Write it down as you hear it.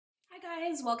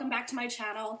guys, welcome back to my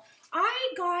channel.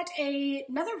 I got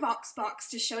another Vox box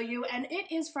to show you, and it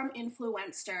is from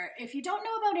Influenster. If you don't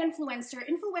know about Influenster,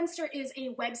 Influenster is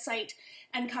a website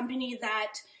and company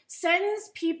that sends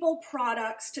people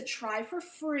products to try for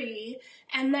free,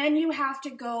 and then you have to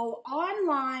go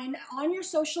online on your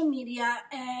social media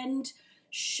and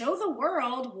show the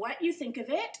world what you think of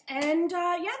it, and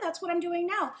yeah, that's what I'm doing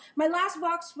now. My last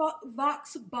Vox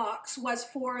box was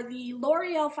for the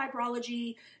L'Oreal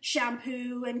Fibrology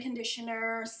shampoo and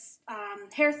conditioner,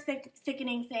 hair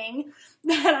thickening thing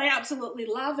that I absolutely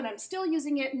love, and I'm still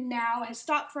using it now. I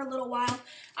stopped for a little while,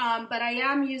 but I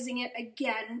am using it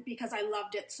again because I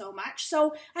loved it so much.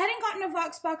 So I hadn't gotten a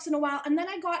Vox box in a while, and then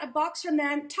I got a box from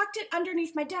them, tucked it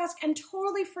underneath my desk, and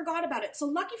totally forgot about it. So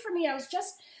lucky for me, I was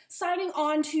just signing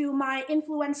on to my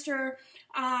Influenster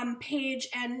page,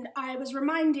 and I was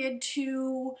reminded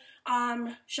to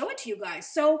show it to you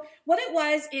guys. So what it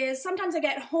was is sometimes I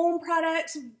get home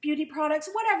products, beauty products,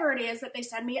 whatever it is that they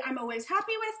send me, I'm always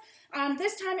happy with.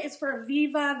 This time it's for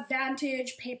Viva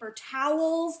Vantage paper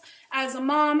towels. As a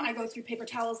mom, I go through paper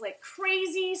towels like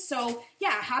crazy, so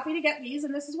yeah, happy to get these,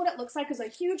 and this is what it looks like. It's a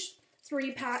huge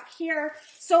 3-pack here.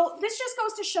 So this just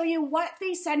goes to show you what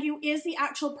they send you is the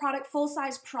actual product,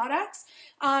 full-size products.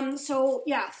 So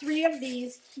yeah, 3 of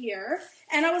these here.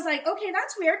 And I was like, okay,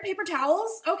 that's weird, paper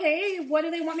towels. Okay, what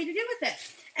do they want me to do with it?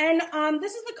 And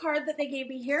this is the card that they gave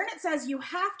me here, and it says you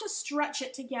have to stretch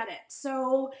it to get it.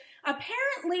 So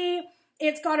apparently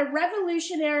it's got a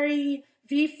revolutionary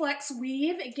V-Flex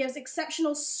weave. It gives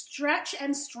exceptional stretch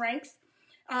and strength.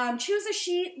 Choose a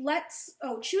sheet lets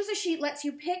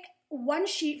you pick one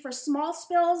sheet for small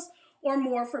spills or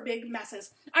more for big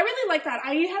messes. I really like that.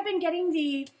 I have been getting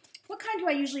the, what kind do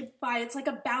I usually buy? It's like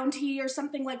a Bounty or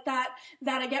something like that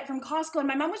I get from Costco. And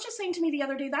my mom was just saying to me the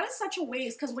other day, that is such a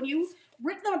waste, because when you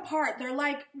rip them apart, they're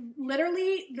like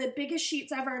literally the biggest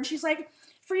sheets ever. And she's like,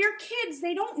 for your kids,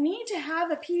 they don't need to have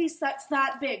a piece that's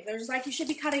that big. There's like, you should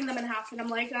be cutting them in half. And I'm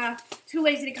like, too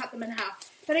lazy to cut them in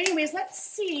half. But anyways, let's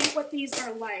see what these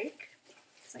are like.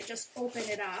 So I just open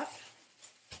it up.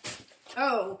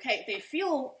 Oh, okay, they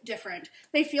feel different.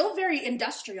 They feel very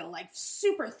industrial, like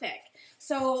super thick.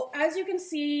 So as you can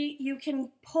see, you can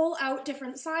pull out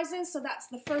different sizes. So that's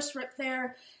the first rip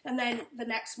there, and then the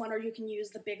next one, or you can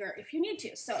use the bigger if you need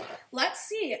to. So let's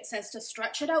see, it says to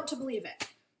stretch it out to believe it.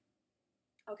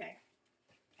 Okay.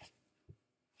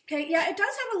 Okay, yeah, it does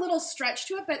have a little stretch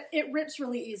to it, but it rips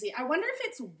really easy. I wonder if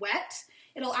it's wet,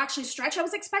 it'll actually stretch. I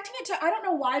was expecting it to, I don't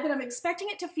know why, but I'm expecting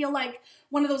it to feel like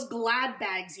one of those Glad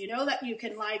bags, you know, that you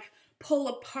can like pull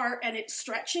apart and it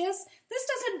stretches. This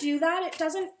doesn't do that. It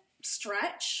doesn't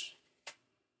stretch.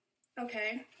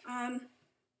 Okay.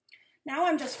 Now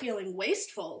I'm just feeling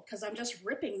wasteful because I'm just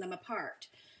ripping them apart.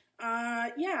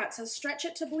 Yeah, it says stretch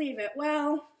it to believe it.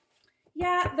 Well,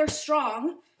 yeah, they're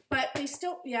strong, but they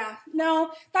still, yeah,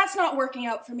 no, that's not working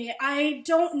out for me. I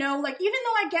don't know, like, even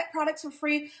though I get products for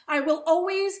free, I will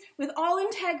always, with all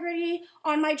integrity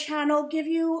on my channel, give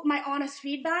you my honest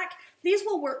feedback. These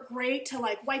will work great to,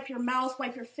 like, wipe your mouth,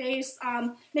 wipe your face,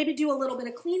 maybe do a little bit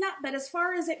of cleanup, but as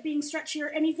far as it being stretchy or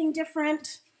anything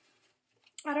different,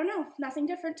 I don't know, nothing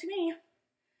different to me.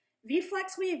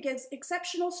 V-Flex weave gives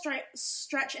exceptional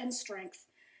stretch and strength.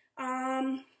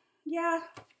 Yeah.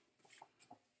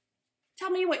 Tell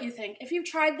me what you think. If you've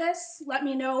tried this, let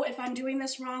me know if I'm doing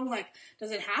this wrong. Like, does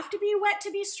it have to be wet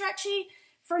to be stretchy?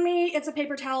 For me, it's a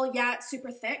paper towel. Yeah, it's super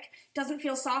thick. Doesn't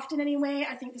feel soft in any way.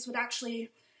 I think this would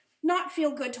actually not feel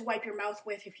good to wipe your mouth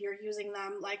with if you're using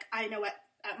them. Like, I know at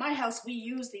my house, we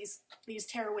use these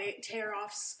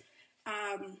tear-offs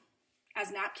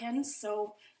as napkins.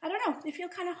 So, I don't know. They feel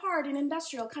kind of hard and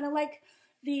industrial, kind of like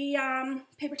the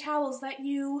paper towels that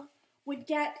you would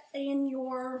get in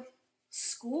your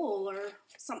school or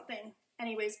something.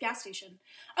 Anyways, gas station.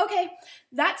 Okay,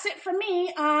 that's it from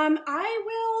me. I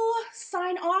will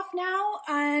sign off now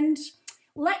and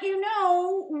let you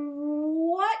know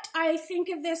what I think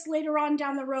of this later on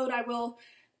down the road. I will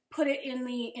put it in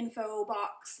the info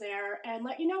box there and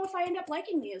let you know if I end up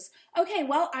liking these. Okay,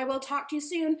 well, I will talk to you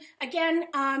soon. Again,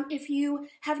 if you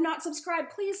have not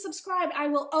subscribed, please subscribe. I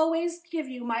will always give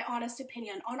you my honest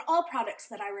opinion on all products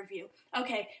that I review.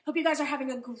 Okay, hope you guys are having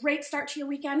a great start to your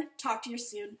weekend. Talk to you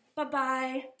soon.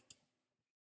 Bye-bye.